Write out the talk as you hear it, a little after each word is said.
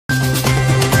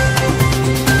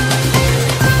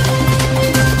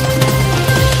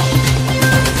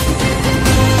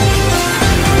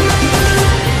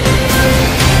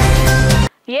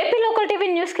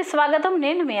స్వాగతం.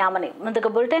 నేను మీ ఆమని. ముందుగా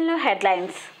బులెటిన్లో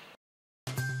హెడ్లైన్స్.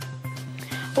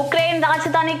 ఉక్రెయిన్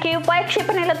రాజధాని కీవ్పై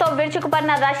క్షిపణులతో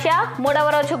విరుచుకుపడిన రష్యా. మూడవ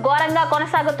రోజు ఘోరంగా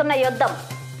కొనసాగుతున్న యుద్ధం.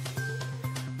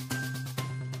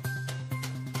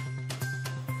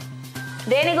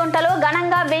 రేణిగుంటలో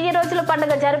ఘనంగా 1000 రోజుల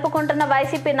పండుగ జరుపుకుంటున్న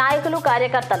వైసీపీ నాయకులు,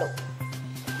 కార్యకర్తలు.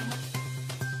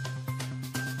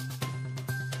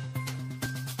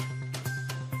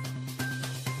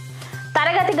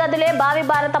 తరగతి గదులే భావి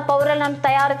భారత పౌరులను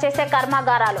తయారు చేసే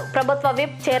కర్మాగారాలు. ప్రభుత్వ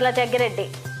విప్ చీర్ల జగ్గిరెడ్డి.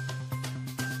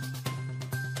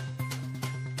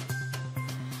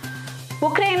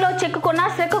 ఉక్రెయిన్లో చిక్కుకున్న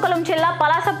శ్రీకాకుళం జిల్లా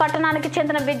పలాస పట్టణానికి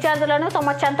చెందిన విద్యార్థులను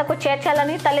తమ చెంతకు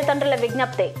చేర్చాలని తల్లిదండ్రుల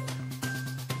విజ్ఞప్తి.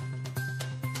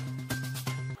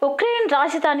 ఉక్రెయిన్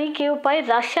రాజధాని కీవ్పై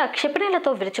రష్యా క్షిపణులతో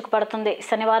విరుచుకుపడుతుంది.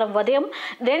 శనివారం ఉదయం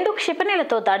 2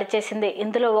 క్షిపణులతో దాడి చేసింది.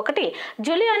 ఇందులో ఒకటి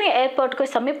జులియానీ ఎయిర్పోర్ట్కు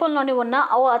సమీపంలోని ఉన్న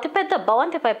ఓ అతిపెద్ద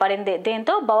భవంతిపై పడింది.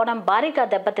 దీంతో భవనం భారీగా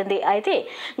దెబ్బతింది. అయితే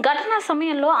ఘటనా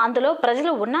సమయంలో అందులో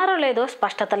ప్రజలు ఉన్నారో లేదో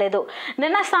స్పష్టత లేదు.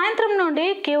 నిన్న సాయంత్రం నుండి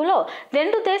కీవ్లో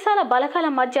 2 దేశాల బలగాల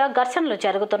మధ్య ఘర్షణలు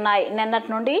జరుగుతున్నాయి.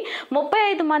 నిన్నటి నుండి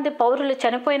 35 మంది పౌరులు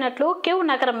చనిపోయినట్లు కీవ్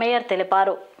నగర మేయర్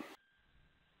తెలిపారు.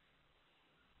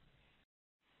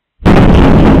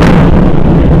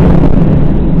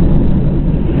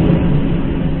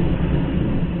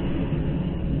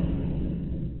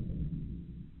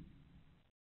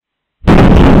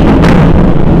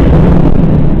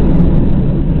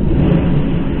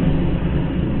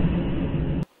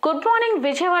 గుడ్ మార్నింగ్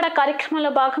విజయవాడ కార్యక్రమంలో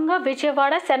భాగంగా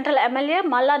Vijayawada central MLA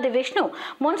Malladi Vishnu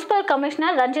municipal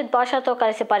commissioner Ranjith బాషాతో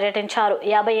కలిసి పర్యటించారు.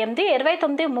 58,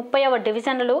 29, 30వ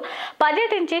డివిజన్లు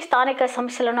పర్యటించి స్థానిక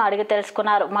సమస్యలను అడిగి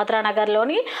తెలుసుకున్నారు.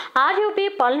 మధురానగర్లోని ఆర్యూబీ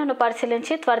పనులను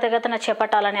పరిశీలించి త్వరితగతిన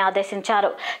చేపట్టాలని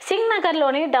ఆదేశించారు. సింగ్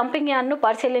నగర్లోని డంపింగ్ యార్డ్ను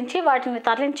పరిశీలించి వాటిని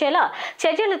తరలించేలా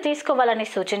చర్యలు తీసుకోవాలని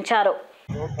సూచించారు.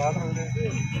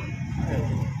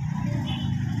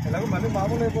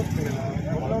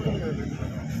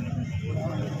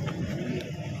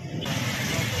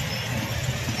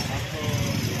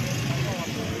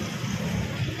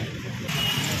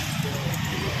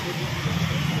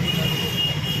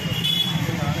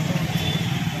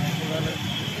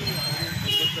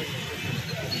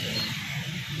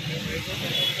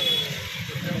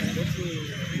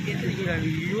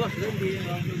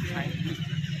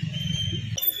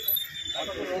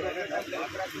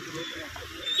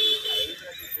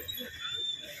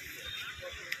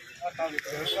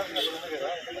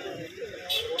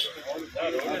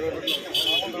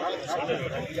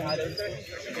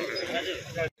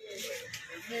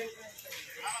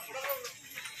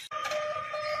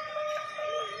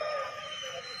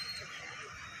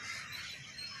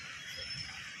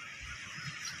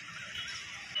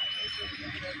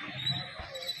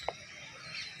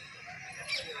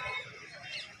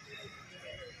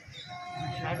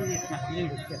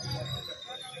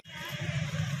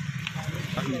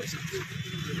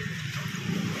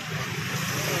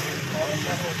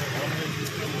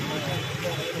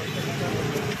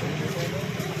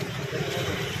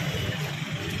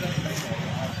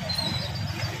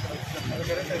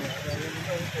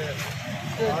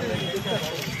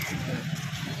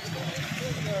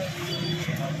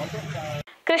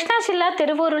 కృష్ణా జిల్లా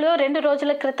తిరువూరులో 2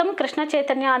 రోజుల క్రితం కృష్ణ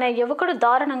చైతన్య అనే యువకుడు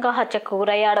దారుణంగా హత్యకు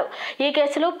గురయ్యాడు. ఈ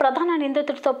కేసులో ప్రధాన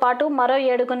నిందితుడితో పాటు మరో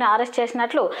 7గురిని అరెస్ట్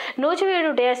చేసినట్లు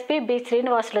నూజివీడు డీఎస్పీ బి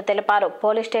శ్రీనివాసులు తెలిపారు.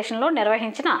 పోలీస్ స్టేషన్లో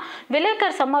నిర్వహించిన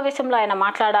విలేకరు సమావేశంలో ఆయన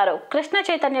మాట్లాడారు. కృష్ణ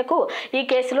చైతన్యకు ఈ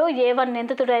కేసులో A1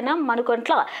 నిందితుడైన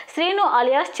మనుకొంట్ల శ్రీను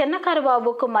అలియాస్ చిన్నకారు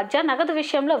బాబుకు మధ్య నగదు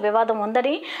విషయంలో వివాదం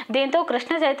ఉందని, దీంతో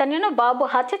కృష్ణ చైతన్యను బాబు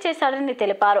హత్య చేశాడని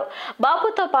తెలిపారు.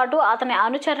 బాబుతో పాటు అతని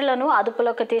అనుచరులను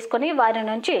అదుపులోకి తీసుకుని వారి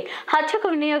నుంచి హత్యకు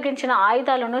వినియోగించిన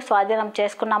ఆయుధాలను స్వాధీనం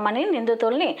చేసుకున్నామని,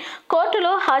 నిందితుల్ని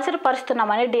కోర్టులో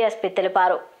హాజరుపరుస్తున్నామని డీఎస్పీ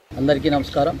తెలిపారు. అందరికీ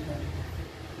నమస్కారం.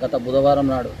 గత బుధవారం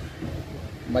నాడు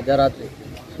మధ్యరాత్రి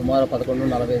సుమారు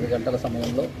 11:45 గంటల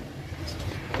సమయంలో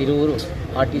తిరువూరు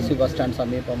ఆర్టీసీ బస్టాండ్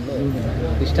సమీపంలో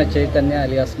కృష్ణ చైతన్య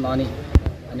అలియాస్ నాని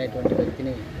అనేటువంటి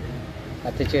వ్యక్తిని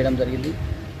హత్య చేయడం జరిగింది.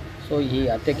 సో ఈ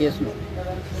హత్య కేసును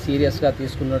సీరియస్గా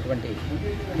తీసుకున్నటువంటి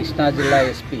కృష్ణా జిల్లా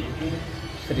ఎస్పీ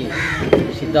శ్రీ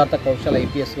సిద్ధార్థ కౌశల్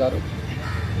ఐపీఎస్ గారు,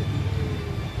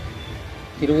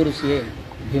 తిరువూరు సిఐ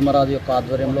భీమరాజు యొక్క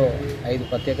ఆధ్వర్యంలో 5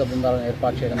 ప్రత్యేక బృందాలను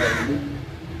ఏర్పాటు చేయడం జరిగింది.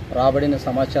 రాబడిన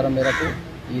సమాచారం మేరకు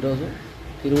ఈరోజు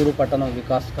తిరువూరు పట్టణం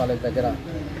వికాస్ కాలేజ్ దగ్గర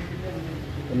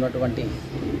ఉన్నటువంటి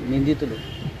నిందితులు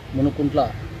మునుకుంట్ల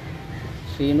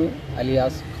శ్రీను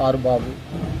అలియాస్ కారు బాబు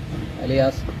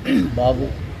అలియాస్ బాబు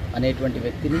అనేటువంటి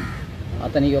వ్యక్తిని,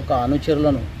 అతని యొక్క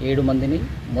అనుచరులను 7 మందిని,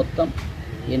 మొత్తం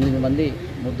 8 మంది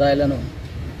ముద్దాయిలను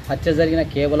హత్య జరిగిన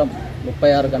కేవలం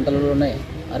 36 గంటలలోనే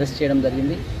అరెస్ట్ చేయడం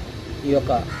జరిగింది. ఈ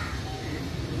యొక్క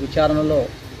విచారణలో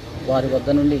వారి వద్ద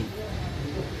నుండి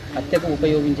హత్యకు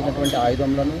ఉపయోగించినటువంటి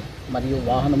ఆయుధములను మరియు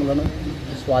వాహనములను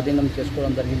స్వాధీనం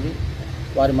చేసుకోవడం జరిగింది.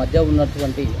 వారి మధ్య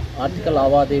ఉన్నటువంటి ఆర్థిక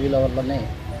లావాదేవీల వల్లనే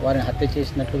వారిని హత్య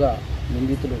చేసినట్లుగా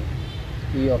నిందితులు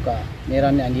ఈ యొక్క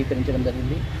నేరాన్ని అంగీకరించడం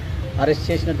జరిగింది. అరెస్ట్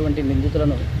చేసినటువంటి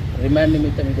నిందితులను రిమాండ్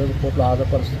నిమిత్తం ఈరోజు కోర్టులో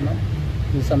హాజరుపరుస్తున్నాం.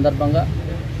 ఈ సందర్భంగా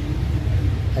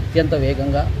అత్యంత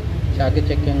వేగంగా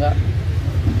చాకచక్యంగా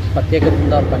ప్రత్యేక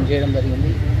బృందాలు పనిచేయడం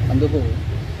జరిగింది. అందుకు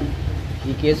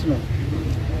ఈ కేసును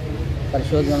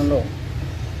పరిశోధనలో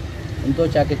ఎంతో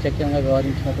చాకచక్యంగా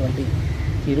వ్యవహరించినటువంటి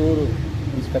Tiruvuru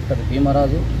inspector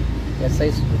Bhimaraju,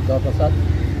 SIs Durgaprasad,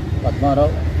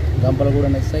 Padmarao,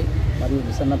 Gampalagudem SI మరియు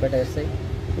విసన్నపేట ఎస్ఐ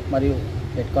మరియు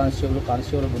హెడ్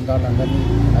కానిస్టేబుల్ బృందాలందరినీ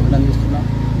అభినందిస్తున్నాం.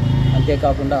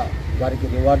 అంతేకాకుండా వారికి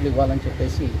రివార్డులు ఇవ్వాలని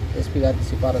చెప్పేసి ఎస్పీ గారికి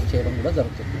సిఫారసు చేయడం కూడా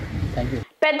జరుగుతుంది. Thank you.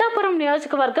 పెద్దాపురం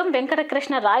నియోజకవర్గం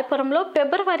వెంకటకృష్ణ రాయపురంలో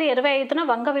ఫిబ్రవరి 25న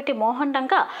వంగవీటి మోహన్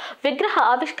రంగ విగ్రహ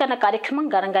ఆవిష్కరణ కార్యక్రమం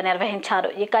ఘనంగా నిర్వహించారు.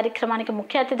 ఈ కార్యక్రమానికి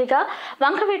ముఖ్య అతిథిగా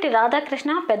వంగవీటి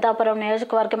రాధాకృష్ణ, పెద్దాపురం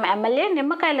నియోజకవర్గం ఎమ్మెల్యే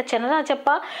నిమ్మకాయల చినరాజప్ప,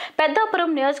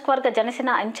 పెద్దాపురం నియోజకవర్గ జనసేన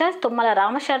ఇన్ఛార్జ్ తుమ్మల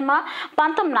రామశర్మ,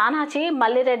 పంతం నానాజీ,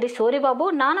 మల్లిరెడ్డి సూరిబాబు,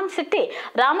 నానం సిట్టి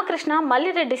రామకృష్ణ,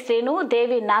 మల్లిరెడ్డి శ్రీను,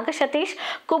 దేవి నాగసతీష్,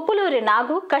 కుప్పులూరి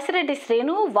నాగు, కసిరెడ్డి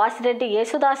శ్రీను, వాసిరెడ్డి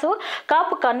యేసుదాసు,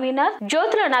 కాపు convener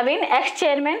Jyothula Naveen, X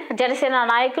chairman, Janasena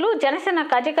నాయకులు, జనసేన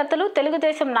కార్యకర్తలు,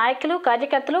 తెలుగుదేశం నాయకులు,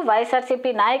 కార్యకర్తలు, వైఎస్ఆర్సీపీ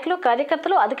నాయకులు,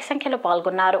 కార్యకర్తలు అధిక సంఖ్యలో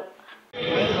పాల్గొన్నారు.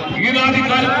 ఈనాటి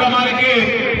కార్యక్రమానికి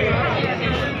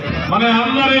మన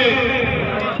అందరి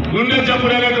గుండె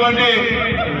చప్పుడైనటువంటి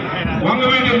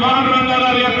వంగవీటి మోహన్ రంగ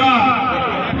గారి యొక్క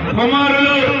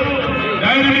కుమారులు,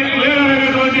 డైనమిక్ లీడర్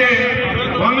అయినటువంటి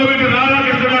వంగవీటి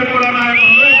రాధాకృష్ణ గారు కూడా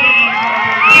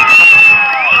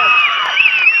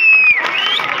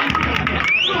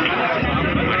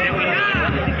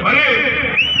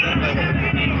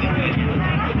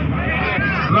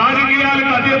రాజకీయాలకు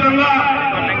అతీతంగా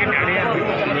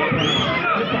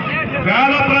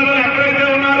పేద ప్రజలు ఎక్కడైతే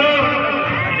ఉన్నారో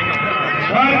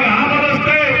వారికి ఆపద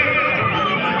వస్తే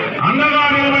అండగా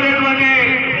నిలబడేటువంటి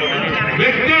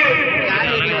వ్యక్తి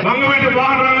వంగవీటి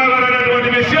మోహన్ రంగ గారు అనేటువంటి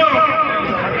విషయం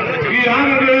ఈ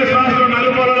ఆంధ్రప్రదేశ్ రాష్ట్రం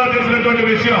నలుమూలలా తెలిసినటువంటి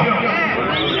విషయం.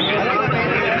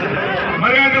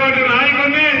 మరి అటువంటి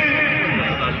నాయకుడిని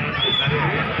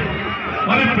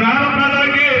మరి పేద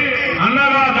ప్రజలకి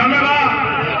అండగా దండగా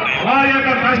వారి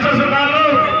యొక్క కష్ట సుఖాలు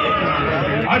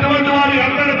అటువంటి వారు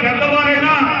ఎంతటి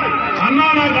పెద్దవారైనా అన్నా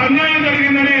నాకు అన్యాయం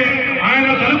జరిగిందని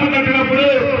ఆయన తలుపు తట్టినప్పుడు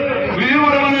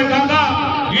విజయవాడలోనే కాక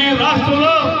ఈ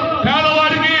రాష్ట్రంలో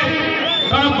పేదవాడికి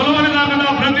తన కులమని కాకుండా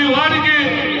ప్రతి వాడికి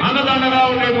అన్నదండగా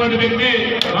ఉండేటువంటి వ్యక్తి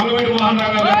వంగవీటి మోహన్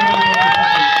రంగ గారు.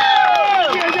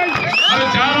 మరి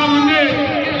చాలా మంది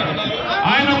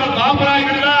ఆయన ఒక కాపు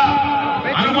నాయకుడిగా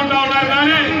అనుకుంటా ఉన్నారు.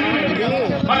 కానీ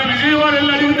మరి విజయవాడ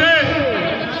వెళ్ళి అడిగితే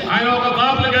ఆయన ఒక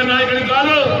కాపులకే నాయకుడి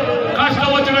కాదు, కష్టం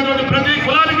వచ్చినటువంటి ప్రతి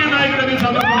కులానికి నాయకుడిని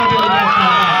సందర్భంగా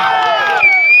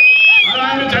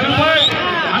ఆయన చనిపోయి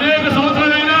అనేక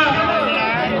సంవత్సరాలైనా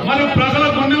మరి ప్రజల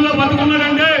గుండెల్లో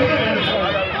బతుకున్నాడంటే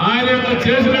ఆయన యొక్క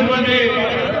చేసినటువంటి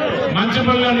మంచి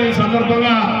పనులని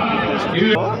సందర్భంగా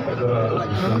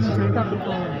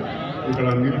ఇక్కడ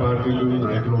అన్ని పార్టీలు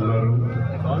నాయకులు ఉన్నారు.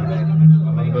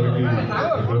 అందరికీ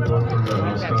హృదయపూర్వకంగా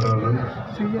నమస్కారాలు.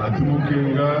 అతి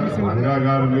ముఖ్యంగా రంగా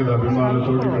గారి మీద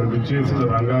అభిమానులతో ఇక్కడ విచ్చేసిన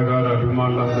రంగా గారి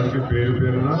అభిమానులందరికీ పేరు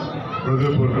పేరున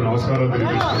హృదయపూర్వక నమస్కారాలు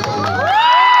తెలియజేస్తున్నాను.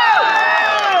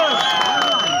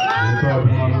 ఎంతో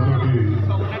అభిమానులతో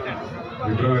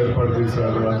విగ్రహం ఏర్పాటు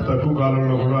చేశారు. అతి తక్కువ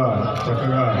కాలంలో కూడా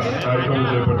చక్కగా కార్యక్రమం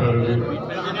చేపట్టారండి.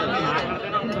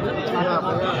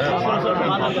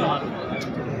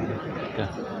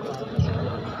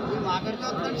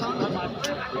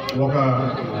 ఒక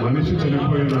మనిషి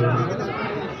చనిపోయిన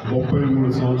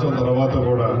 33 సంవత్సరాల తర్వాత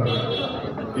కూడా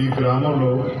ఈ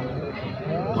గ్రామంలో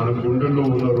మన గుండెల్లో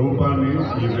ఉన్న రూపాన్ని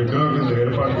ఈ విగ్రహం కింద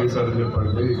ఏర్పాటు చేశారని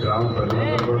చెప్పండి ఈ గ్రామ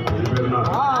ప్రజలందరూ కూడా తెలియపేరిన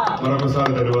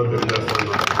మరొకసారి ధన్యవాదాలు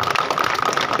తెలియజేస్తున్నాను.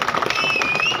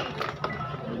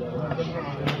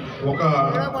 ఒక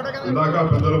ఇందాక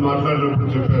పెద్దలు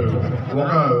మాట్లాడినప్పుడు చెప్పారు,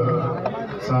 ఒక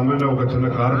సామాన్య ఒక చిన్న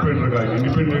కార్పొరేటర్గా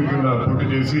ఇండిపెండెంట్ కింద పోటీ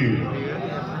చేసి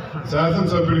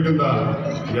శాసనసభ్యుడి కింద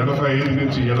 85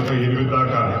 నుంచి 88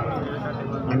 దాకా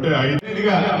అంటే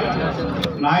 5గా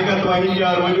నాయకత్వం వహించి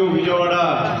ఆ రోజు విజయవాడ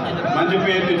మంచి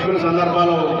పేరు తెచ్చుకున్న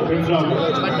సందర్భాలు తెలుసున్నాం.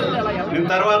 దీని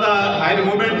తర్వాత ఆయన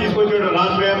మూమెంట్ తీసుకొచ్చాడు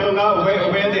రాష్ట్ర వ్యాప్తంగా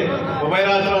ఉభయ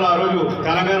రాష్ట్రాలు. ఆ రోజు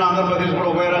తెలంగాణ, ఆంధ్రప్రదేశ్ కూడా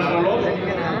ఉభయ రాష్ట్రాల్లో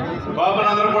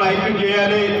బాబులందరూ కూడా ఐక్యం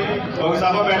చేయాలి, ఒక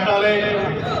సభ పెట్టాలి,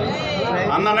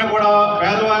 అందరినీ కూడా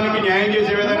పేదవానికి న్యాయం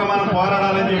చేసే విధంగా మనం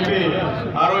పోరాడాలని చెప్పి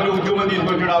ఆ రోజు ఉద్యమం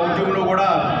తీసుకొచ్చాడు. ఆ ఉద్యమంలో కూడా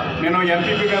నేను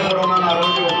ఎంపీపీగా కూడా ఉన్నాను. ఆ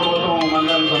రోజు ప్రభుత్వం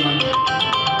మండలానికి సంబంధించి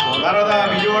తర్వాత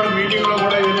విజయవాడ మీటింగ్ లో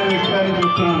కూడా ఏదో విషయాన్ని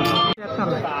చెప్తున్నాను.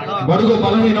 బడుగు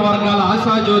బలహీన వర్గాల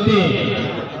ఆశాజ్యోతి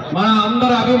మన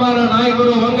అందరి అభిమాన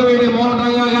నాయకుడు వంగవీటి మోహన్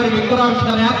రంగా గారి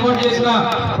విగ్రహావిష్కరణ ఏర్పాటు చేసిన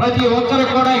ప్రతి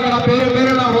ఒక్కరికి కూడా ఇక్కడ పేరు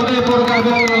పేరున హృదయపూర్వక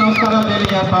అభినందనలు నమస్కారాలు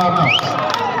తెలియజేస్తా ఉన్నాం.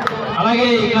 అలాగే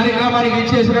ఈ కార్యక్రమానికి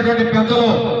ఇచ్చేసినటువంటి పెద్దలు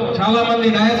చాలా మంది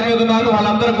డయాస్ మీద ఉన్నారు.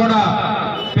 వాళ్ళందరూ కూడా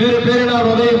పేరు పేరున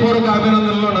హృదయపూర్వక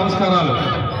అభినందనలు నమస్కారాలు.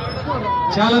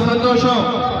 చాలా సంతోషం.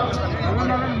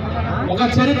 ఒక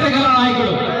చరిత్ర గల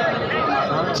నాయకుడు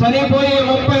చనిపోయి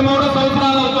 33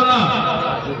 సంవత్సరాలు అవుతున్నా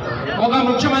ఒక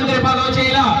ముఖ్యమంత్రి పదవి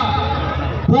చేయాల,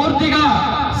 పూర్తిగా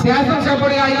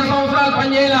శాసనసభ్యుడిగా 5 సంవత్సరాలు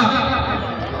పనిచేయాల.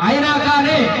 అయినా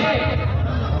కానీ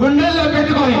గుండెల్లో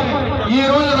పెట్టుకొని ఈ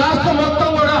రోజు రాష్ట్రం మొత్తం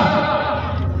కూడా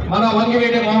మన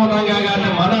వంగవీటి మోహన్ రంగా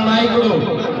గారిని మన నాయకుడు,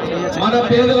 మన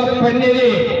పేదల పెన్నిది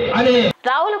అని.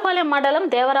 రావులపాలెం మండలం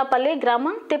దేవరాపల్లి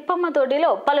గ్రామం తిప్పమ్మదొడ్డిలో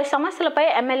పలు సమస్యలపై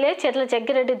ఎమ్మెల్యే చెట్ల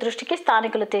జగ్గిరెడ్డి దృష్టికి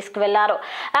స్థానికులు తీసుకువెళ్లారు.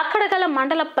 అక్కడ గల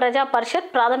మండల ప్రజా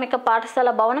పరిషత్ ప్రాథమిక పాఠశాల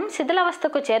భవనం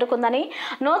శిథిలావస్థకు చేరుకుందని,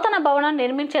 నూతన భవనం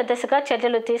నిర్మించే దిశగా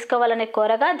చర్యలు తీసుకోవాలని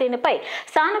కోరగా దీనిపై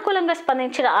సానుకూలంగా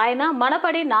స్పందించిన ఆయన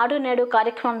మనబడి నాడు నేడు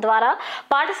కార్యక్రమం ద్వారా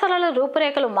పాఠశాలల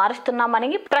రూపురేఖలు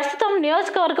మారుస్తున్నామని, ప్రస్తుతం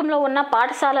నియోజకవర్గంలో ఉన్న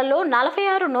పాఠశాలల్లో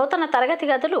 46 నూతన తరగతి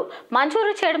గదులు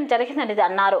మంజూరు చేయడం జరిగిందని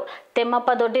అన్నారు.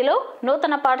 తిమ్మప్పదొడ్డిలో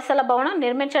నూతన పాఠశాల భవనం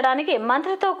నిర్మించడానికి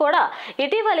మంత్రితో కూడా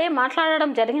ఇటీవలే మాట్లాడడం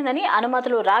జరిగిందని,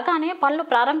 అనుమతులు రాగానే పనులు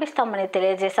ప్రారంభిస్తామని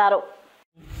తెలియజేశారు.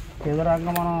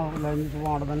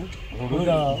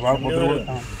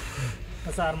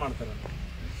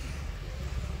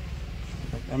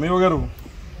 ఎంఈఓ గారు,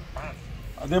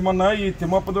 అదే మొన్న ఈ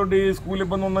తిమ్మప్పతోటి స్కూల్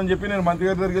ఇబ్బంది ఉందని చెప్పి నేను మంత్రి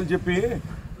గారి దగ్గరికి చెప్పి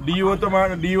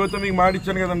డిఓతో మీకు మాట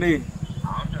ఇచ్చాను కదండి.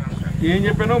 ఏం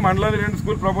చెప్పాను, మండలానికి 2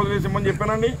 స్కూల్ ప్రపోజల్ వేసి ఇమ్మని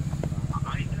చెప్పానండి.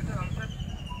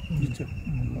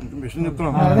 విషయం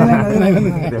చెప్తున్నాను,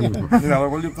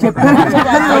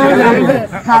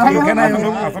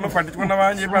 అసలు పట్టించుకున్నావా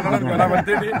అని చెప్పి అన్నాడు.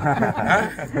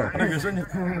 విషయం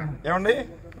ఏమండి,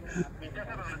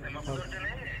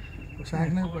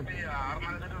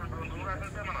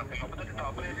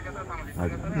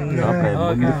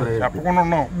 చెప్పకుండా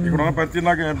ఉన్నాం. ఇక్కడ ఉన్న పరిస్థితి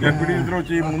నాకు డెప్యూటీ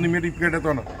వచ్చి ముందు మీటింగ్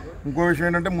పెట్టేస్తాను. ఇంకో విషయం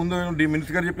ఏంటంటే, ముందు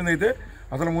మినిస్టర్ గారు చెప్పింది అయితే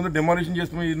అసలు ముందు డెమాలిషన్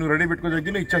చేస్తే నువ్వు రెడీ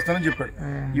పెట్టుకోదగ్గి నేను ఇచ్చేస్తానని చెప్పాడు.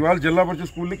 ఇవాళ జిల్లా పరిషత్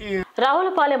స్కూల్కి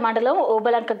రావులపాలెం మండలం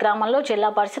ఊబలంక గ్రామంలో జిల్లా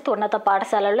పరిషత్ ఉన్నత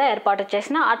పాఠశాలలో ఏర్పాటు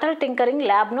చేసిన అటల్ టింకరింగ్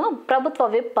ల్యాబ్ ను ప్రభుత్వ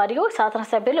విప్ మరియు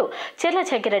శాసనసభ్యులు చెట్ల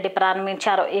జగ్గిరెడ్డి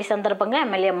ప్రారంభించారు. ఈ సందర్భంగా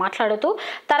ఎమ్మెల్యే మాట్లాడుతూ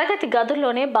తరగతి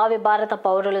గదుల్లోనే భావి భారత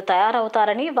పౌరులు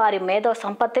తయారవుతారని, వారి మేధో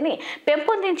సంపత్తిని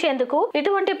పెంపొందించేందుకు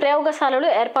ఇటువంటి ప్రయోగశాలలు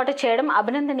ఏర్పాటు చేయడం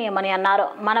అభినందనీయమని అన్నారు.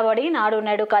 మనబడి నాడు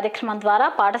నేడు కార్యక్రమం ద్వారా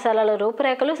పాఠశాలల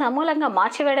రూపురేఖలు సమూలంగా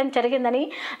మార్చివేయడం జరిగిందని,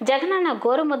 జగనన్న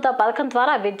గోరుముద్ద పథకం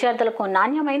ద్వారా విద్యార్థులకు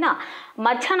నాణ్యమైన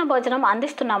మధ్యాహ్న భోజనం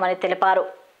అందిస్తున్నామని తెలిపారు.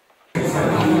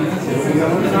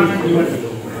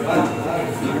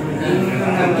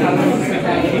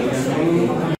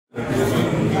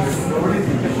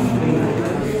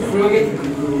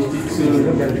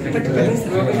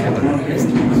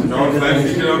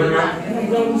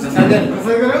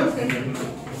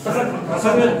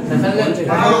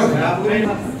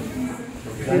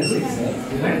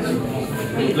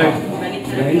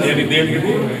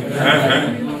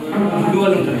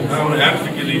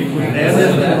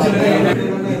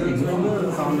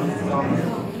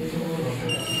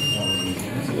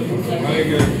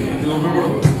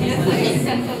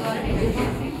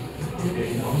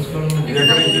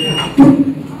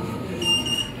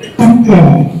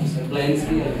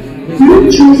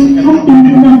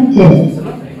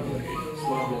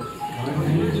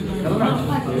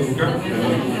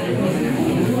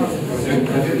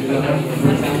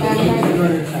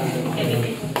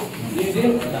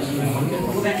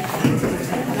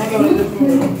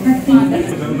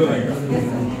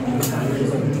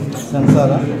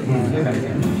 సంసారా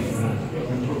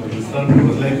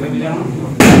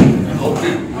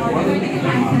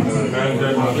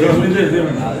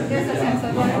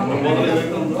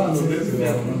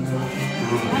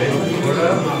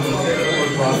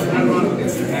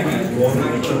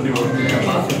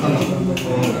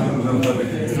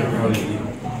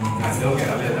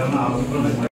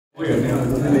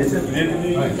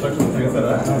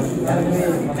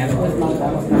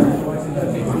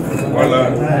వాళ్ళ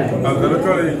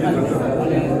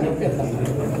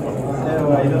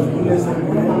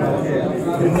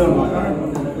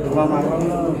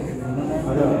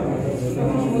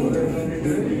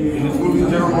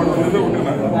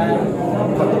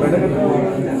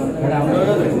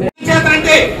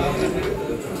తరగతి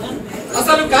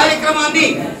అసలు కార్యక్రమాన్ని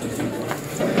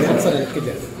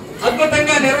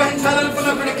అద్భుతంగా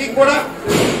నిర్వహించాలనుకున్నప్పటికీ కూడా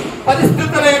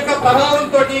పరిస్థితుల యొక్క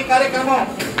ప్రభావంతో ఈ కార్యక్రమం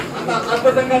అంత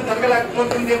అద్భుతంగా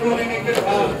జరగలేకపోతుందేమో అని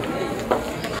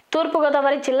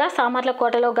తూర్పుగోదావరి జిల్లా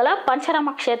సామర్లకోటలో గల పంచరామ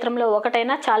క్షేత్రంలో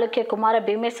ఒకటైన చాళుక్య కుమార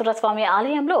భీమేశ్వర స్వామి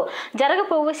ఆలయంలో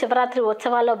జరగబోవు శివరాత్రి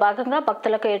ఉత్సవాల్లో భాగంగా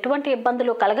భక్తులకు ఎటువంటి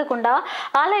ఇబ్బందులు కలగకుండా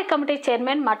ఆలయ కమిటీ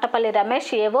చైర్మన్ మట్టపల్లి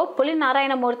రమేష్, ఏవో పులి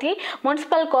నారాయణమూర్తి,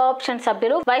 మున్సిపల్ కోఆప్షన్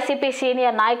సభ్యులు, వైసీపీ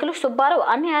సీనియర్ నాయకులు సుబ్బారావు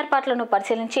అన్ని ఏర్పాట్లను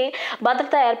పరిశీలించి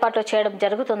భద్రతా ఏర్పాట్లు చేయడం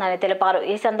జరుగుతుందని తెలిపారు.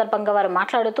 ఈ సందర్భంగా వారు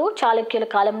మాట్లాడుతూ చాళుక్యుల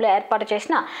కాలంలో ఏర్పాటు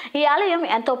చేసిన ఈ ఆలయం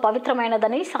ఎంతో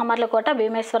పవిత్రమైనదని, సామర్లకోట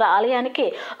భీమేశ్వర ఆలయానికి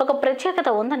ఒక ప్రత్యేకత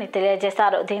ఉందని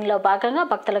తెలియజేశారు. దీనిలో భాగంగా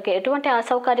భక్తులకు ఎటువంటి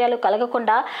అసౌకర్యాలు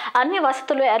కలగకుండా అన్ని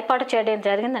వసతులు ఏర్పాటు చేయడం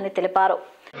జరిగిందని తెలిపారు.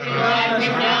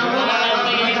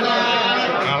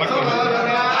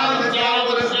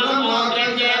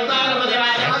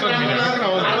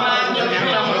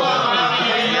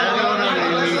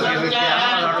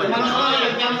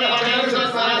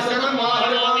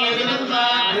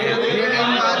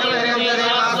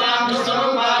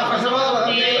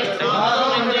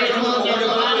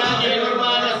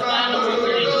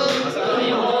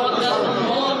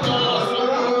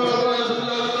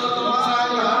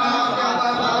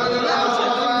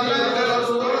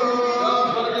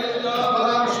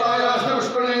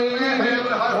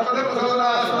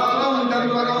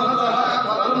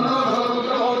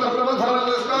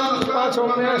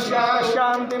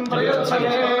 शांतिं प्रयच्छते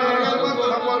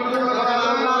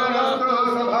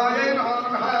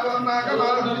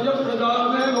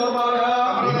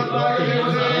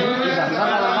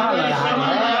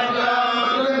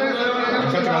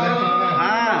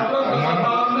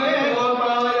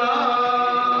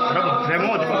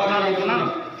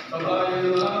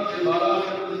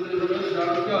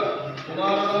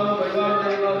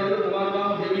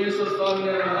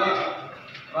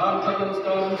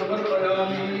नमस्कारं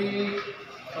समर्पयामि।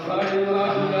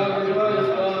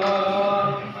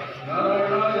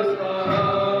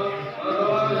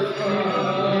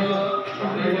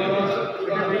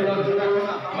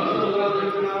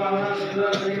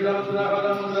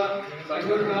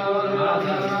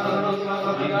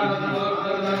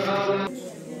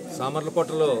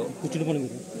 సామర్లకోటలో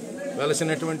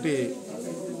వెలసినటువంటి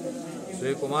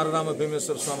శ్రీ కుమారరామ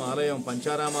భీమేశ్వర స్వామి ఆలయం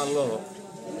పంచారామాల్లో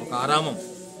ఒక ఆరామం.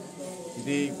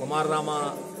 ఇది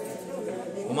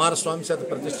కుమారస్వామి చేత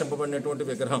ప్రతిష్ఠింపబడినటువంటి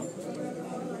విగ్రహం.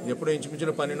 ఎప్పుడో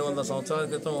ఇంచుమించులు 1200 సంవత్సరాల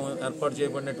క్రితం ఏర్పాటు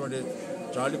చేయబడినటువంటి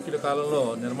చాళుక్యుల కాలంలో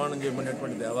నిర్మాణం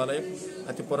చేయబడినటువంటి దేవాలయం,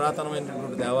 అతి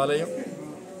పురాతనమైనటువంటి దేవాలయం.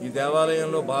 ఈ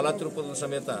దేవాలయంలో బాలా తిరుపతుల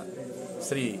సమేత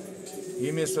శ్రీ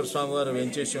భీమేశ్వర స్వామి వారు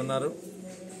వేంచేసి ఉన్నారు.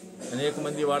 అనేక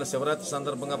మంది వాళ్ళ శివరాత్రి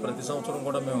సందర్భంగా ప్రతి సంవత్సరం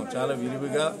కూడా మేము చాలా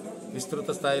విరివిగా విస్తృత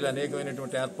స్థాయిలో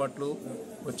అనేకమైనటువంటి ఏర్పాట్లు,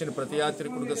 వచ్చిన ప్రతి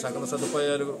యాత్రికుడికి సకల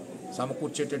సదుపాయాలు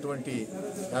సమకూర్చేటటువంటి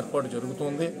ఏర్పాటు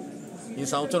జరుగుతుంది. ఈ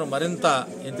సంవత్సరం మరింత,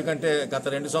 ఎందుకంటే గత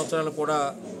 2 సంవత్సరాలు కూడా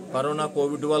కరోనా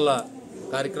కోవిడ్ వల్ల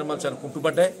కార్యక్రమాలు చాలా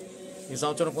కుంటుపడ్డాయి. ఈ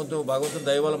సంవత్సరం కొంచెం భగవంతుని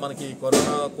దయ వల్ల మనకి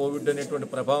కరోనా కోవిడ్ అనేటువంటి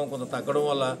ప్రభావం కొంత తగ్గడం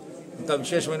వల్ల ఇంకా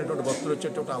విశేషమైనటువంటి భక్తులు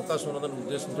వచ్చేటువంటి అవకాశం ఉన్నదన్న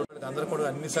ఉద్దేశంతో అందరూ కూడా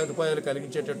అన్ని సదుపాయాలు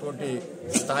కలిగించేటటువంటి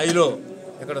స్థాయిలో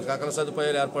ఇక్కడ సకల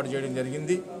సదుపాయాలు ఏర్పాటు చేయడం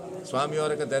జరిగింది.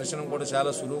 స్వామివారి యొక్క దర్శనం కూడా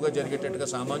చాలా సులువుగా జరిగేటట్టుగా,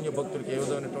 సామాన్య భక్తులకు ఏ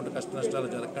విధమైనటువంటి కష్ట నష్టాలు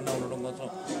జరగకుండా ఉండడం కోసం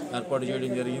ఏర్పాటు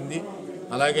చేయడం జరిగింది.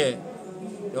 అలాగే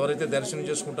ఎవరైతే దర్శనం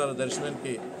చేసుకుంటారో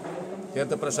దర్శనానికి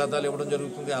తీర్థప్రసాదాలు ఇవ్వడం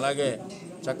జరుగుతుంది. అలాగే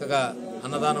చక్కగా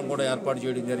అన్నదానం కూడా ఏర్పాటు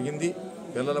చేయడం జరిగింది.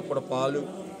 పిల్లలకు కూడా పాలు,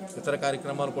 ఇతర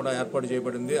కార్యక్రమాలు కూడా ఏర్పాటు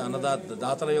చేయబడింది.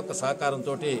 దాతల యొక్క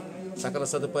సహకారంతో సకల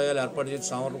సదుపాయాలు ఏర్పాటు చేసి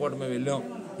సామర్లకోట మేము వెళ్ళాం.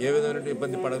 ఏ విధమైన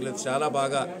ఇబ్బంది పడలేదు. చాలా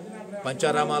బాగా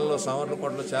పంచారామాల్లో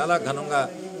సామర్లకోటలో చాలా ఘనంగా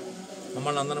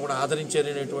మమ్మల్ని అందరినీ కూడా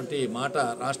ఆదరించేటటువంటి మాట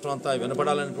రాష్ట్రం అంతా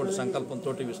వినపడాలనేటువంటి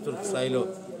సంకల్పంతో విస్తృత స్థాయిలో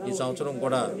ఈ సంవత్సరం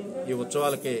కూడా ఈ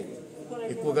ఉత్సవాలకి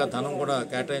ఎక్కువగా ధనం కూడా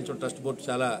కేటాయించడం ట్రస్ట్ బోర్డు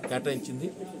చాలా కేటాయించింది.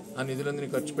 ఆ నిధులందరినీ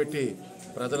ఖర్చు పెట్టి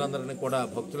ప్రజలందరినీ కూడా,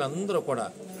 భక్తులందరూ కూడా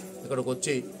ఇక్కడికి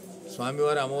వచ్చి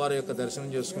స్వామివారి అమ్మవారి యొక్క దర్శనం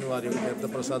చేసుకుని, వారి యొక్క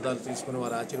తీర్థప్రసాదాలు తీసుకుని,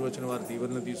 వారి ఆశీర్వచన, వారి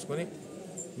దీవెనలు తీసుకుని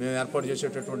మేము ఏర్పాటు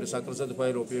చేసేటటువంటి సకల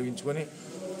సదుపాయాలు ఉపయోగించుకొని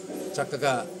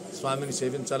చక్కగా స్వామిని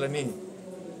సేవించాలని.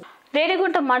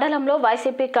 రేణిగుంట మండలంలో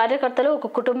వైసీపీ కార్యకర్తలు ఒక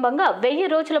కుటుంబంగా 1000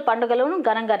 రోజుల పండుగలను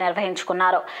ఘనంగా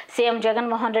నిర్వహించుకున్నారు. సీఎం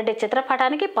జగన్మోహన్ రెడ్డి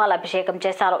చిత్రపటానికి పాలాభిషేకం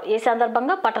చేశారు. ఈ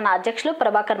సందర్భంగా పట్టణ అధ్యక్షులు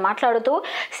ప్రభాకర్ మాట్లాడుతూ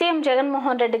సీఎం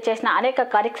జగన్మోహన్ రెడ్డి చేసిన అనేక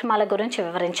కార్యక్రమాల గురించి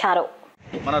వివరించారు.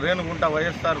 మన రేణిగుంట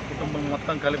వైఎస్ఆర్ కుటుంబం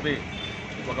మొత్తం కలిపి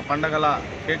ఒక పండగల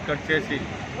కేక్ కట్ చేసి,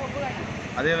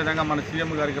 అదేవిధంగా మన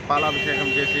సీఎం గారికి పాలాభిషేకం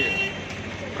చేసి,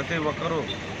 ప్రతి ఒక్కరూ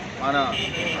మన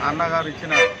అన్నగారు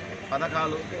ఇచ్చిన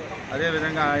పథకాలు,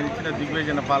 అదేవిధంగా ఆయన ఇచ్చిన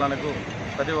దిగ్విజన పాలనకు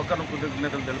ప్రతి ఒక్కరు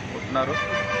కృతజ్ఞతలు తెలుపుకుంటున్నారు.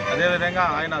 అదేవిధంగా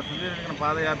ఆయన సుదీర్ఘ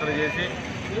పాదయాత్ర చేసి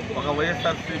ఒక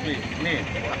వైఎస్ఆర్సీపీని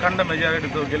అఖండ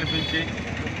మెజారిటీతో గెలిపించి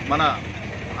మన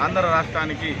ఆంధ్ర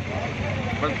రాష్ట్రానికి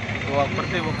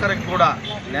ప్రతి ఒక్కరికి కూడా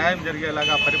న్యాయం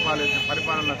జరిగేలాగా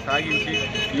పరిపాలన సాగించి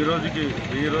ఈ రోజుకి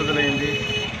 1000 రోజులైంది.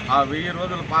 ఆ 1000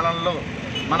 రోజుల పాలనలో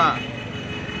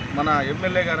మన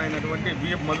ఎమ్మెల్యే గారు అయినటువంటి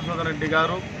బిఎఫ్ మధుసూదన్ రెడ్డి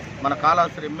గారు, మన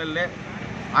కాళహస్తి ఎమ్మెల్యే,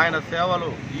 ఆయన సేవలు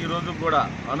ఈ రోజు కూడా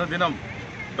అనుదినం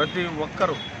ప్రతి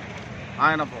ఒక్కరూ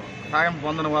ఆయన సాయం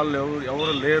పొందిన వాళ్ళు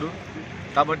ఎవరు లేరు.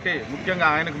 కాబట్టి ముఖ్యంగా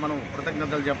ఆయనకు మనం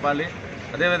కృతజ్ఞతలు చెప్పాలి.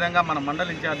 అదేవిధంగా మన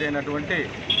మండలి ఇన్ఛార్జ్ అయినటువంటి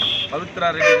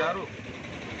పవిత్రారెడ్డి గారు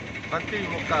ప్రతి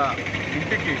ఒక్క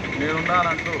ఇంటికి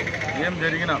నేనున్నానంటూ ఏం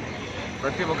జరిగినా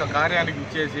ప్రతి ఒక్క కార్యానికి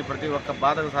ఇచ్చేసి ప్రతి ఒక్క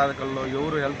బాధక సాధకుల్లో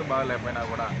ఎవరు హెల్త్ బాగలేకపోయినా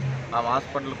కూడా ఆ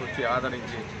హాస్పిటల్కి వచ్చి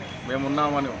ఆదరించి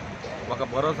మేమున్నామని ఒక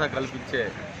భరోసా కల్పించే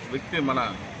వ్యక్తి మన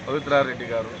పవిత్రారెడ్డి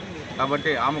గారు.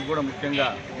 కాబట్టి ఆమెకు కూడా ముఖ్యంగా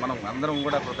మనం అందరం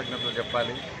కూడా కృతజ్ఞతలు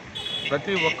చెప్పాలి.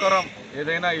 ప్రతి ఒక్కరం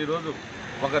ఏదైనా ఈరోజు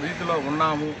ఒక రీతిలో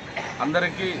ఉన్నాము,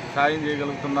 అందరికీ సాయం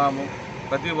చేయగలుగుతున్నాము,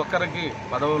 ప్రతి ఒక్కరికి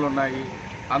పదవులు ఉన్నాయి,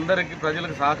 అందరికీ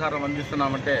ప్రజలకు సహకారం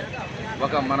అందిస్తున్నామంటే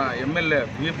ఒక మన ఎమ్మెల్యే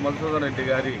బిఎఫ్ మధుసూదన్ రెడ్డి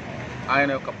గారి ఆయన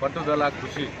యొక్క పట్టుదల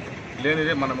కృషి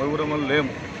లేనిదే మనం ఎవరము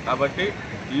లేము. కాబట్టి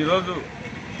ఈరోజు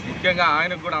ముఖ్యంగా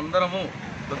ఆయనకు కూడా అందరము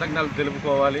కృతజ్ఞతలు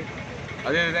తెలుపుకోవాలి.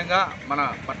 అదేవిధంగా మన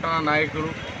పట్టణ నాయకులు,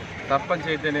 సర్పంచ్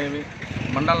అయితేనేమి,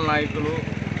 మండల నాయకులు,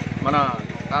 మన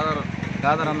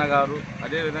కాదరన్న గారు,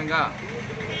 అదేవిధంగా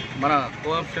మన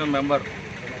కోఆప్షన్ మెంబర్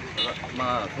మన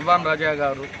సుభాన్ రాజా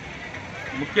గారు,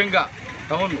 ముఖ్యంగా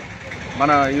టౌన్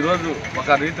మన ఈరోజు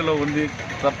ఒక రీతిలో ఉంది,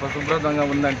 శుభ్రంగా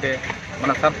ఉందంటే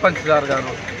మన సర్పంచ్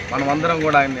గారు మనమందరం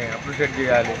కూడా ఆయన్ని అప్రిషియేట్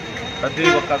చేయాలి. ప్రతి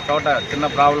ఒక్క చోట చిన్న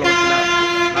ప్రాబ్లం వచ్చినా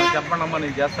నాకు చెప్పండమ్మా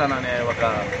నేను చేస్తాననే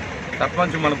ఒక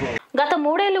సర్పంచ్ మనకు. గత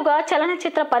 3 ఏళ్లుగా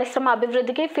చలనచిత్ర పరిశ్రమ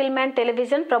అభివృద్ధికి film and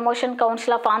television promotion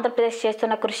council of Andhra Pradesh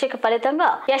చేస్తున్న కృషికి ఫలితంగా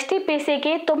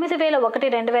ఎస్టీపీసీకి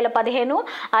 9001-2015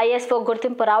 ఐఎస్ఓ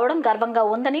గుర్తింపు రావడం గర్వంగా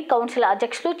ఉందని కౌన్సిల్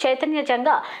అధ్యక్షులు చైతన్య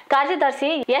జంగా కార్యదర్శి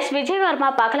ఎస్ విజయవర్మ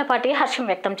పాకలపాటి హర్షం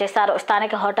వ్యక్తం చేశారు.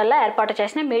 స్థానిక హోటల్లో ఏర్పాటు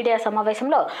చేసిన మీడియా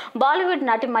సమావేశంలో బాలీవుడ్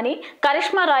నటిమణి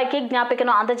కరిష్మా రాయ్కి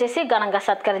జ్ఞాపికను అందజేసి ఘనంగా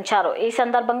సత్కరించారు. ఈ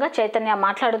సందర్భంగా చైతన్య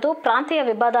మాట్లాడుతూ ప్రాంతీయ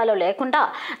వివాదాలు లేకుండా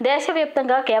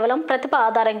దేశవ్యాప్తంగా కేవలం ప్రతిభ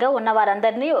ఆధారంగా ఉన్న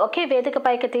వారందరినీ ఒకే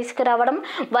వేదికపైకి తీసుకురావడం,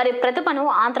 వారి ప్రతిభను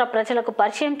ఆంధ్ర ప్రజలకు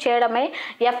పరిచయం చేయడమే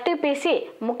ఎఫ్టీపీసీ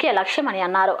ముఖ్య లక్ష్యమని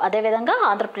అన్నారు. అదేవిధంగా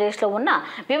ఆంధ్రప్రదేశ్లో ఉన్న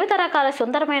వివిధ రకాల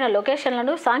సుందరమైన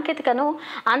లొకేషన్లను, సాంకేతికను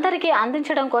అందరికీ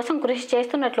అందించడం కోసం కృషి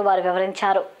చేస్తున్నట్లు వారు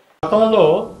వివరించారు. గతంలో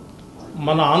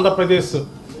మన ఆంధ్రప్రదేశ్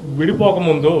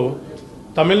విడిపోకముందు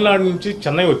తమిళనాడు నుంచి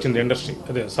చెన్నై వచ్చింది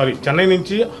ఇండస్ట్రీ, చెన్నై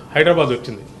నుంచి హైదరాబాద్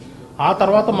వచ్చింది. ఆ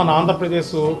తర్వాత మన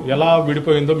ఆంధ్రప్రదేశ్ ఎలా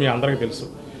విడిపోయిందో మీ అందరికీ తెలుసు.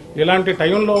 ఇలాంటి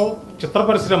టైంలో చిత్ర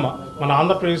పరిశ్రమ మన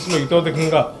ఆంధ్రప్రదేశ్లో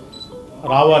ఇతోధికంగా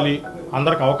రావాలి,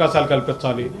 అందరికి అవకాశాలు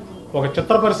కల్పించాలి. ఒక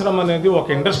చిత్ర పరిశ్రమ అనేది ఒక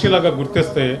ఇండస్ట్రీలాగా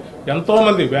గుర్తిస్తే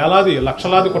ఎంతోమంది వేలాది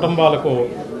లక్షలాది కుటుంబాలకు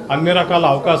అన్ని రకాల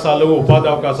అవకాశాలు, ఉపాధి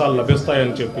అవకాశాలు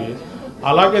లభిస్తాయని చెప్పి,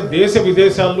 అలాగే దేశ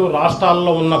విదేశాల్లో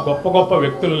రాష్ట్రాల్లో ఉన్న గొప్ప గొప్ప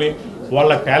వ్యక్తుల్ని,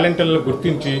 వాళ్ళ టాలెంట్లను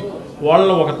గుర్తించి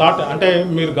వాళ్ళని ఒక అంటే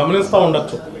మీరు గమనిస్తూ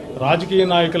ఉండొచ్చు, రాజకీయ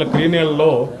నాయకుల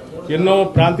క్రీనీలలో ఎన్నో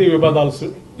ప్రాంతీయ వివాదాలు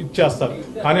ఇచ్చేస్తారు.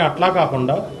 కానీ అట్లా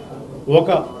కాకుండా ఒక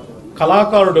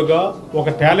కళాకారుడుగా ఒక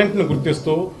టాలెంట్ని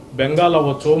గుర్తిస్తూ బెంగాల్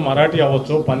అవ్వచ్చు, మరాఠీ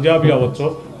అవ్వచ్చు, పంజాబీ అవ్వచ్చు,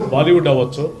 బాలీవుడ్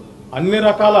అవ్వచ్చు, అన్ని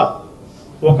రకాల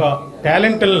ఒక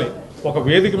టాలెంట్ని ఒక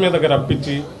వేదిక మీదకి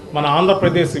రప్పించి మన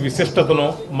ఆంధ్రప్రదేశ్ విశిష్టతను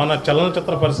మన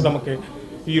చలనచిత్ర పరిశ్రమకి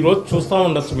ఈరోజు చూస్తూ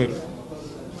ఉండొచ్చు. మీరు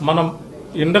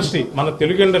మన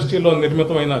తెలుగు ఇండస్ట్రీలో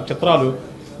నిర్మితమైన చిత్రాలు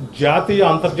జాతీయ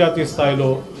అంతర్జాతీయ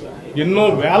స్థాయిలో ఎన్నో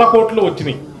వేల కోట్లు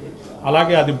వచ్చినాయి.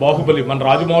 అలాగే అది బాహుబలి, మన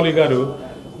రాజమౌళి గారు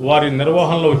వారి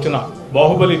నిర్వహణలో వచ్చిన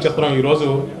బాహుబలి చిత్రం ఈరోజు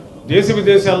దేశ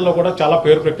విదేశాల్లో కూడా చాలా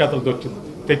పేరు ప్రఖ్యాతులు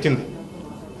తెచ్చింది.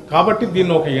 కాబట్టి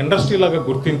దీన్ని ఒక ఇండస్ట్రీ లాగా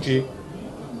గుర్తించి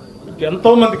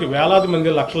ఎంతోమందికి, వేలాది మంది,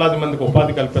 లక్షలాది మందికి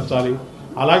ఉపాధి కల్పించాలి.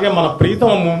 అలాగే మన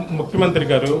ప్రీతమ ముఖ్యమంత్రి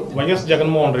గారు వైఎస్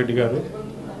జగన్మోహన్ రెడ్డి గారు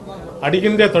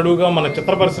అడిగిందే తడువుగా మన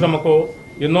చిత్ర పరిశ్రమకు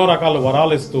ఎన్నో రకాల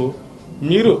వరాలు ఇస్తూ,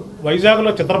 మీరు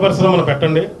వైజాగ్లో చిత్ర పరిశ్రమను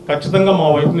పెట్టండి, ఖచ్చితంగా మా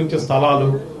వైపు నుంచి స్థలాలు,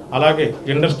 అలాగే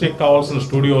ఇండస్ట్రీకి కావాల్సిన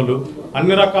స్టూడియోలు,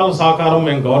 అన్ని రకాల సహకారం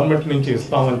మేము గవర్నమెంట్ నుంచి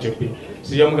ఇస్తామని చెప్పి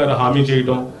సీఎం గారు హామీ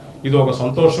చేయడం ఇది ఒక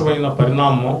సంతోషమైన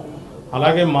పరిణామం.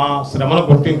 అలాగే మా శ్రమను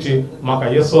గుర్తించి మాకు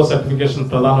ఐఎస్ఓ సర్టిఫికేషన్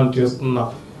ప్రదానం చేస్తున్న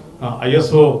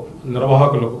ఐఎస్ఓ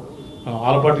నిర్వాహకులకు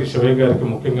ఆలపాటి శివయ్య గారికి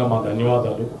ముఖ్యంగా మా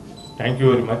ధన్యవాదాలు. Thank you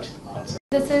very much.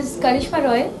 This is Karishma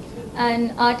Roy, an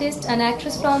artist and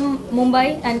actress from Mumbai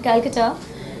and Calcutta.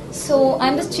 So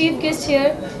I'm the chief guest here.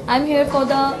 I'm here for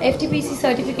the FTPC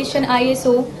certification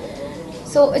ISO.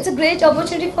 So it's a great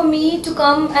opportunity for me to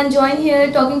come and join here,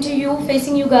 talking to you,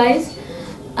 facing you guys.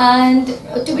 And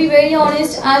to be very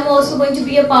honest, I'm also going to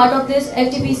be a part of this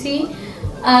FTPC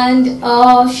and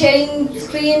sharing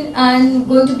screen and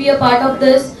going to be a part of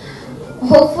this.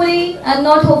 hopefully, and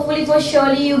not hopefully, for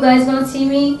surely, you guys gonna see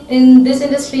me in this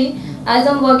industry as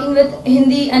I'm working with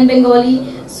Hindi and Bengali.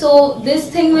 So this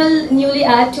thing will newly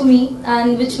add to me,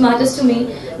 and which matters to me,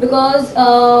 because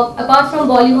apart from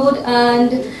Bollywood,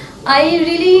 and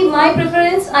my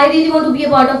preference, I really want to be a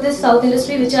part of this South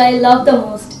industry, which I love the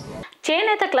most.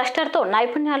 చేనేత క్లస్టర్తో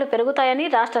నైపుణ్యాలు పెరుగుతాయని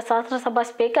రాష్ట్ర శాసనసభ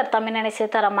speaker Tammineni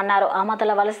Sitaram అన్నారు.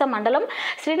 ఆమదల వలస మండలం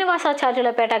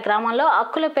శ్రీనివాసాచార్యులపేట గ్రామంలో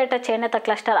అక్కులపేట చేనేత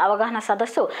క్లస్టర్ అవగాహన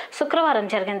సదస్సు శుక్రవారం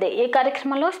జరిగింది. ఈ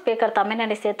కార్యక్రమంలో స్పీకర్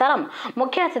తమ్మినేని సీతారాం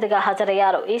ముఖ్య అతిథిగా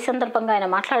హాజరయ్యారు. ఈ సందర్భంగా ఆయన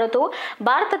మాట్లాడుతూ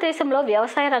భారతదేశంలో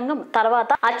వ్యవసాయ రంగం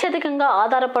తర్వాత అత్యధికంగా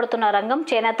ఆధారపడుతున్న రంగం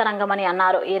చేనేత రంగమని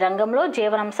అన్నారు. ఈ రంగంలో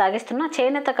జీవనం సాగిస్తున్న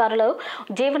చేనేతకారులు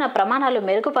జీవన ప్రమాణాలు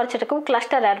మెరుగుపరచుటకు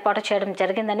క్లస్టర్ ఏర్పాటు చేయడం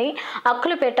జరిగిందని,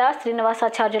 అక్కులపేట,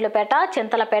 శ్రీనివాసాచార్యులపేట,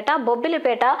 చింతలపేట,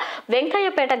 బొబ్బిలిపేట,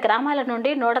 వెంకయ్యపేట గ్రామాల నుండి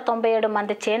 197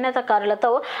 మంది చేనేతకారులతో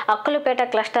అక్కులపేట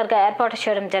క్లస్టర్గా ఏర్పాటు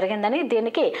చేయడం జరిగిందని,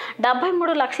 దీనికి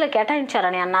 73 లక్షలు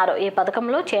కేటాయించారని అన్నారు. ఈ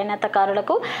పథకంలో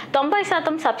చేనేతకారులకు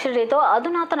 90% సబ్సిడీతో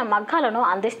అధునాతన మగ్గాలను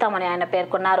అందిస్తామని ఆయన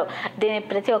పేర్కొన్నారు. దీన్ని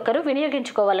ప్రతి ఒక్కరూ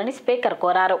వినియోగించుకోవాలని స్పీకర్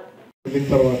కోరారు.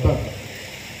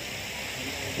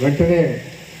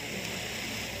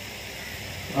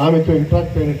 ఆమెతో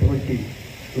ఇంట్రాక్ట్ అయినటువంటి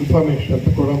ఇన్ఫర్మేషన్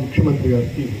అంతా కూడా ముఖ్యమంత్రి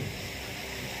గారికి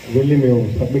వెళ్ళి మేము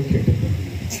సబ్మిట్ చేయడం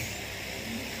జరిగింది.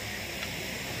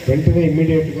 వెంటనే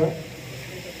ఇమ్మీడియట్గా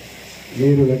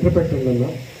మీరు లెటర్ పెట్టండి అన్న,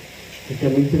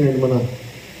 ఇక్కడ నుంచి నేను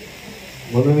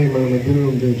మొన్ననే మన మధ్యలో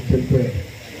ఉండే వెళ్ళిపోయారు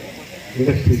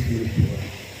ఇండస్ట్రీస్ మినిస్టర్ గారు,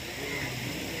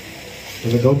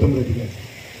 మన గౌతమ్ రెడ్డి గారు,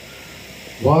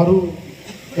 వారు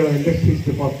ఇక్కడ ఇండస్ట్రీస్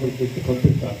డిపార్ట్మెంట్ నుంచి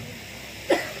పంపిస్తారు.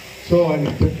 సో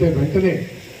ఆయన చెప్తే వెంటనే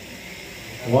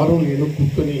వారు నేను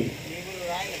కూర్చొని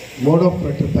మోడ్ ఆఫ్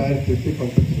ప్రొటెక్ట్ తయారు చేసి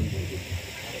పంపించింది.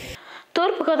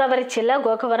 తూర్పుగోదావరి జిల్లా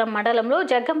గోకవరం మండలంలో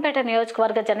జగ్గంపేట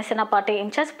నియోజకవర్గ జనసేన పార్టీ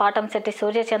ఇన్ఛార్జ్ పాటంశెట్టి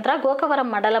సూర్యచంద్ర గోకవరం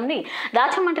మండలంని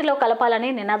రాజమండ్రిలో కలపాలని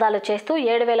నినాదాలు చేస్తూ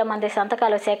 7,000 మంది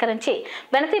సంతకాలు సేకరించి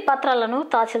వినతి పత్రాలను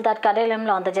తహసీల్దార్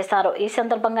కార్యాలయంలో అందజేశారు. ఈ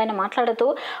సందర్భంగా ఆయన మాట్లాడుతూ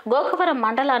గోకవరం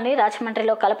మండలాన్ని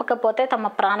రాజమండ్రిలో కలపకపోతే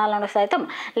తమ ప్రాణాలను సైతం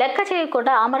లెక్క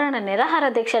చేయకుండా ఆమరణ నిరాహార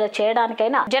దీక్షలు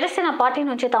చేయడానికైనా జనసేన పార్టీ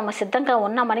నుంచి తాము సిద్ధంగా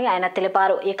ఉన్నామని ఆయన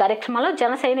తెలిపారు. ఈ కార్యక్రమంలో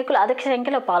జన సైనికులు అధిక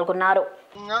సంఖ్యలో పాల్గొన్నారు.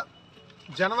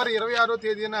 జనవరి 26వ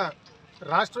తేదీన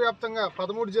రాష్ట్ర వ్యాప్తంగా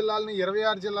 13 జిల్లాలని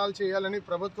 26 జిల్లాలు చేయాలని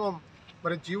ప్రభుత్వం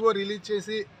మరి జీవో రిలీజ్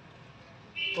చేసి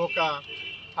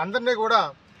అందరినీ కూడా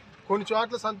కొన్ని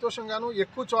చోట్ల సంతోషంగాను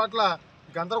ఎక్కువ చోట్ల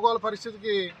గందరగోళ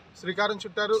పరిస్థితికి శ్రీకారం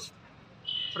చుట్టారు.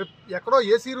 ఎక్కడో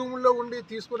ఏసీ రూముల్లో ఉండి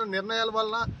తీసుకున్న నిర్ణయాల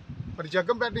వలన మరి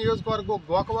జగ్గంపేట నియోజకవర్గం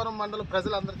గోకవరం మండలం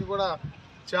ప్రజలందరికీ కూడా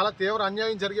చాలా తీవ్ర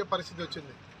అన్యాయం జరిగే పరిస్థితి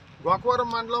వచ్చింది.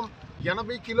 గోకవరం మండలం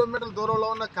 80 కిలోమీటర్ల దూరంలో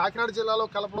ఉన్న కాకినాడ జిల్లాలో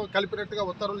కలిపినట్టుగా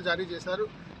ఉత్తర్వులు జారీ చేశారు.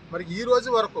 మరి ఈ రోజు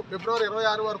వరకు ఫిబ్రవరి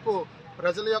 26 వరకు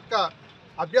ప్రజల యొక్క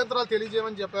అభ్యంతరాలు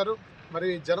తెలియజేయమని చెప్పారు. మరి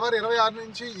జనవరి 26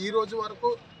 నుంచి ఈ రోజు వరకు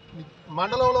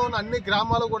మండలంలో ఉన్న అన్ని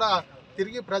గ్రామాలు కూడా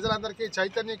తిరిగి ప్రజలందరికీ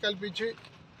చైతన్యం కల్పించి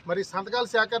మరి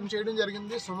సంతకాలు సేకరణ చేయడం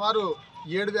జరిగింది. సుమారు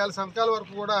 7,000 సంతకాల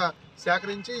వరకు కూడా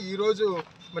సేకరించి ఈరోజు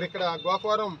మరి ఇక్కడ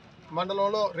గోకవరం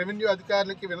మండలంలో రెవెన్యూ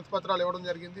అధికారులకి వినతి పత్రాలు ఇవ్వడం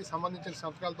జరిగింది. సంబంధించిన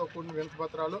సంతకాలతో కూడిన వినతి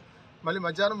పత్రాలు మళ్ళీ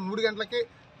మధ్యాహ్నం 3 గంటలకి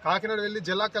కాకినాడ వెళ్ళి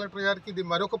జిల్లా కలెక్టర్ గారికి ఇది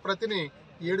మరొక ప్రతిని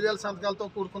 7,000 సంతకాలతో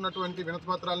కూడుకున్నటువంటి వినతి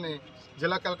పత్రాలని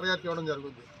జిల్లా కలెక్టర్ గారికి ఇవ్వడం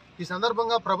జరుగుతుంది. ఈ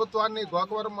సందర్భంగా ప్రభుత్వాన్ని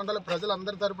గోకవరం మండల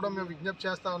ప్రజలందరి తరపున మేము విజ్ఞప్తి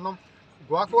చేస్తూ ఉన్నాం.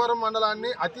 గోకవరం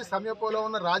మండలాన్ని అతి సమీపంలో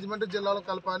ఉన్న రాజమండ్రి జిల్లాలో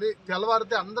కలపాలి.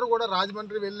 తెల్లవారితే అందరూ కూడా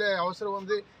రాజమండ్రి వెళ్ళే అవసరం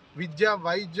ఉంది. విద్య,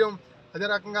 వైద్యం, అదే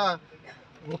రకంగా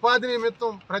ఉపాధి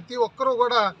నిమిత్తం ప్రతి ఒక్కరూ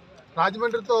కూడా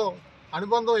రాజమండ్రితో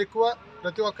అనుబంధం ఎక్కువ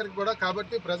ప్రతి ఒక్కరికి కూడా.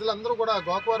 కాబట్టి ప్రజలందరూ కూడా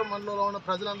గోకవరం మండలంలో ఉన్న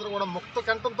ప్రజలందరూ కూడా ముక్త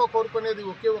కంఠంతో కోరుకునేది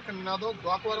ఒకే ఒక్క నినాదం,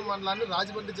 గోకవరం మండలాన్ని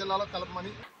రాజమండ్రి జిల్లాలో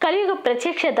కలపమని. కలియుగ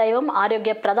ప్రత్యక్ష దైవం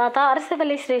ఆరోగ్య ప్రదాత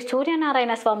అరసవల్లి శ్రీ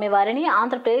సూర్యనారాయణ స్వామి వారిని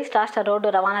ఆంధ్రప్రదేశ్ రాష్ట్ర రోడ్డు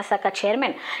రవాణా శాఖ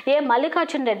చైర్మన్ ఏ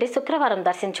మల్లికార్జున్ రెడ్డి శుక్రవారం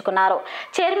దర్శించుకున్నారు.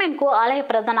 చైర్మన్ కు ఆలయ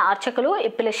ప్రధాన అర్చకులు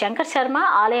ఇప్పిలి శంకర్ శర్మ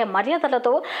ఆలయ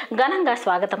మర్యాదలతో ఘనంగా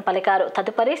స్వాగతం పలికారు.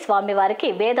 తదుపరి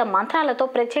స్వామివారికి వేద మంత్రాలతో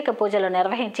ప్రత్యేక పూజలు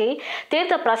నిర్వహించి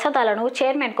తీర్థ ప్రసాదాలను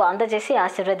చైర్మన్ కు అందజేసి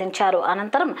ఆశీర్వదించారు.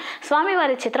 అనంతరం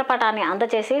స్వామివారి చిత్రపటాన్ని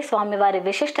అందజేసి స్వామివారి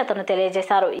విశిష్టతను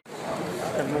తెలియజేశారు.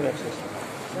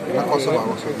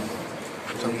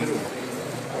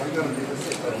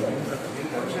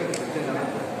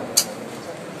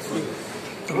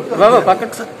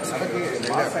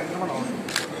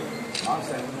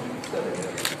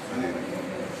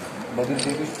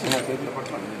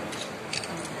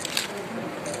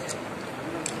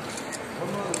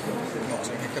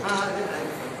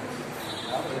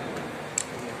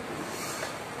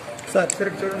 సార్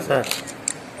చూడండి సార్.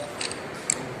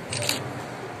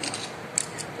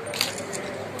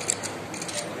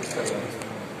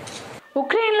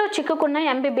 ఉక్రెయిన్లో చిక్కుకున్న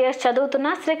ఎంబీబీఎస్ చదువుతున్న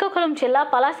శ్రీకాకుళం జిల్లా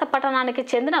పలాస పట్టణానికి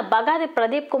చెందిన బగాది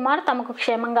ప్రదీప్ కుమార్ తమకు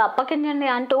క్షేమంగా అప్పగించండి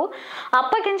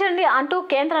అంటూ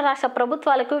కేంద్ర రాష్ట్ర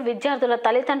ప్రభుత్వాలకు విద్యార్థుల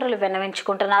తల్లిదండ్రులు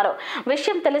విన్నవించుకుంటున్నారు.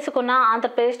 విషయం తెలుసుకున్న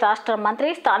ఆంధ్రప్రదేశ్ రాష్ట్ర మంత్రి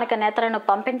స్థానిక నేతలను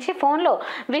పంపించి ఫోన్లో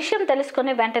విషయం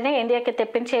తెలుసుకుని వెంటనే ఇండియాకి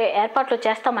తెప్పించే ఏర్పాట్లు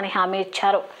చేస్తామని హామీ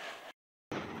ఇచ్చారు.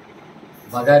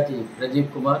 బగాది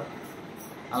ప్రదీప్ కుమార్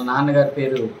వాళ్ళ నాన్నగారి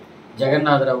పేరు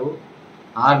జగన్నాథరావు,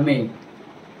 ఆర్మీ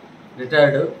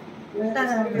రిటైర్డ్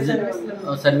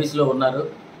సర్వీస్లో ఉన్నారు.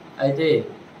 అయితే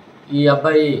ఈ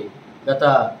అబ్బాయి గత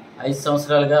 5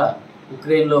 సంవత్సరాలుగా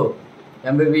ఉక్రెయిన్లో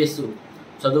ఎంబీబీఎస్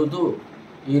చదువుతూ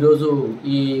ఈరోజు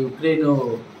ఈ ఉక్రెయిన్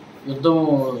యుద్ధం,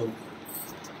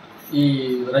 ఈ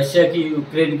రష్యాకి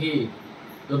ఉక్రెయిన్కి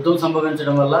యుద్ధం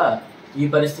సంభవించడం వల్ల ఈ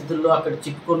పరిస్థితుల్లో అక్కడ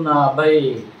చిక్కుకున్న అబ్బాయి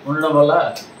ఉండడం వల్ల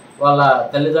వాళ్ళ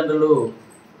తల్లిదండ్రులు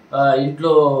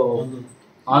ఇంట్లో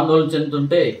ఆందోళన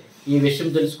చెందుతుంటే ఈ విషయం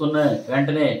తెలుసుకున్న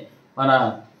వెంటనే మన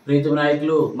ప్రీతమ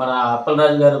నాయకులు మన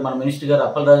అప్పలరాజు గారు, మన మినిస్టర్ గారు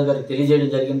అప్పలరాజు గారికి తెలియజేయడం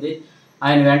జరిగింది.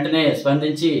 ఆయన వెంటనే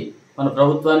స్పందించి మన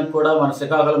ప్రభుత్వానికి కూడా మన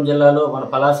శ్రీకాకుళం జిల్లాలో మన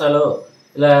పలాసలో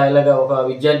ఇలాగ ఒక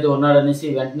విద్యార్థి ఉన్నాడనేసి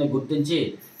వెంటనే గుర్తించి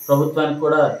ప్రభుత్వానికి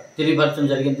కూడా తెలియపరచడం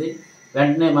జరిగింది.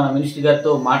 వెంటనే మన మినిస్టర్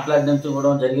గారితో మాట్లాడడం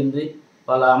జరిగింది.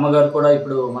 వాళ్ళ అమ్మగారు కూడా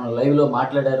ఇప్పుడు మన లైవ్లో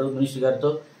మాట్లాడారు మినిస్టర్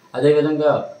గారితో.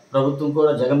 అదేవిధంగా ప్రభుత్వం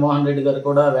కూడా జగన్మోహన్ రెడ్డి గారు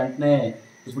కూడా వెంటనే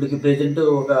ఇప్పటికి ప్రెజెంట్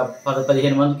ఒక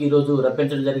 10-15 మందికి ఈరోజు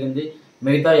రప్పించడం జరిగింది.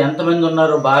 మిగతా ఎంతమంది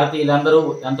ఉన్నారో భారతీయులందరూ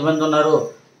ఎంతమంది ఉన్నారో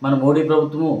మన మోడీ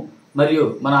ప్రభుత్వము మరియు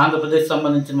మన ఆంధ్రప్రదేశ్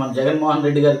సంబంధించిన మన జగన్మోహన్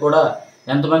రెడ్డి గారు కూడా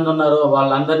ఎంతమంది ఉన్నారో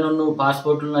వాళ్ళందరినూ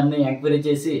పాస్పోర్ట్లను అన్నీ ఎంక్వైరీ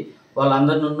చేసి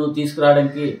వాళ్ళందరినూ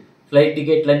తీసుకురావడానికి ఫ్లైట్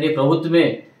టికెట్లన్నీ ప్రభుత్వమే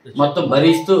మొత్తం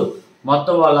భరిస్తూ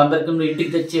మొత్తం వాళ్ళందరికీ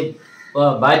ఇంటికి తెచ్చే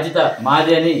బాధ్యత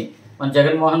మాదే అని మన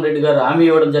జగన్మోహన్ రెడ్డి గారు హామీ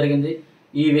ఇవ్వడం జరిగింది.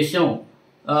 ఈ విషయం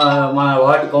మన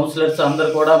వార్డు కౌన్సిలర్స్ అందరు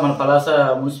కూడా మన పలాస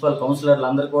మున్సిపల్ కౌన్సిలర్లు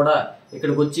అందరూ కూడా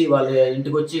ఇక్కడికి వచ్చి వాళ్ళ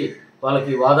ఇంటికి వచ్చి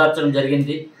వాళ్ళకి ఓదార్చడం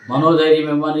జరిగింది. మనోధైర్యం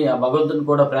ఇవ్వమని ఆ భగవంతుని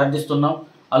కూడా ప్రార్థిస్తున్నాం.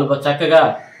 వాళ్ళు చక్కగా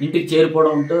ఇంటికి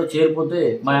చేరిపోతే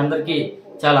మా అందరికీ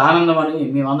చాలా ఆనందం అని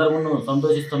మేమందరము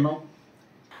సంతోషిస్తున్నాం.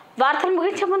 వార్తలు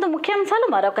ముగించే ముందు ముఖ్యాంశాలు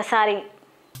మరొకసారి.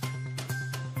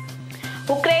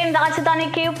 ఉక్రెయిన్ రాజధాని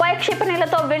కీవ్పై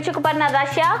క్షిపణులతో విరుచుకుపడిన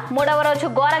రష్యా, 3వ రోజు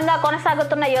ఘోరంగా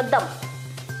కొనసాగుతున్న యుద్ధం.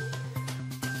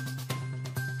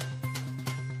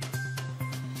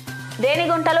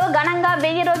 రేణిగుంటలో ఘనంగా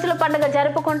 1000 రోజుల పండుగ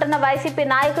జరుపుకుంటున్న వైసీపీ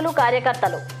నాయకులు,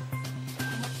 కార్యకర్తలు.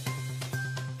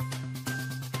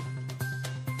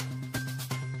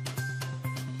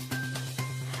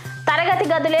 తరగతి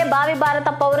గదులే భావి భారత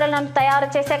పౌరులను తయారు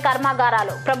చేసే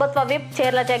కర్మాగారాలు, ప్రభుత్వ విప్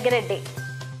చీర్ల జగ్గిరెడ్డి.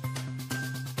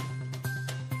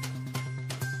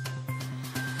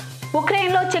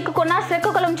 ఉక్రెయిన్లో చిక్కుకున్న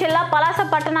శ్రీకాకుళం జిల్లా పలాస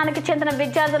పట్టణానికి చెందిన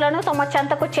విద్యార్థులను తమ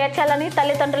చెంతకు చేర్చాలని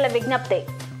తల్లిదండ్రుల విజ్ఞప్తి.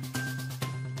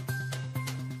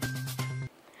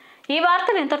 ఈ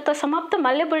వార్తలు ఇంతటితో సమాప్తం.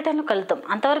 మళ్ళీ బులెటిన్లో కలుద్దాం.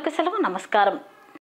 అంతవరకు సెలవు. నమస్కారం.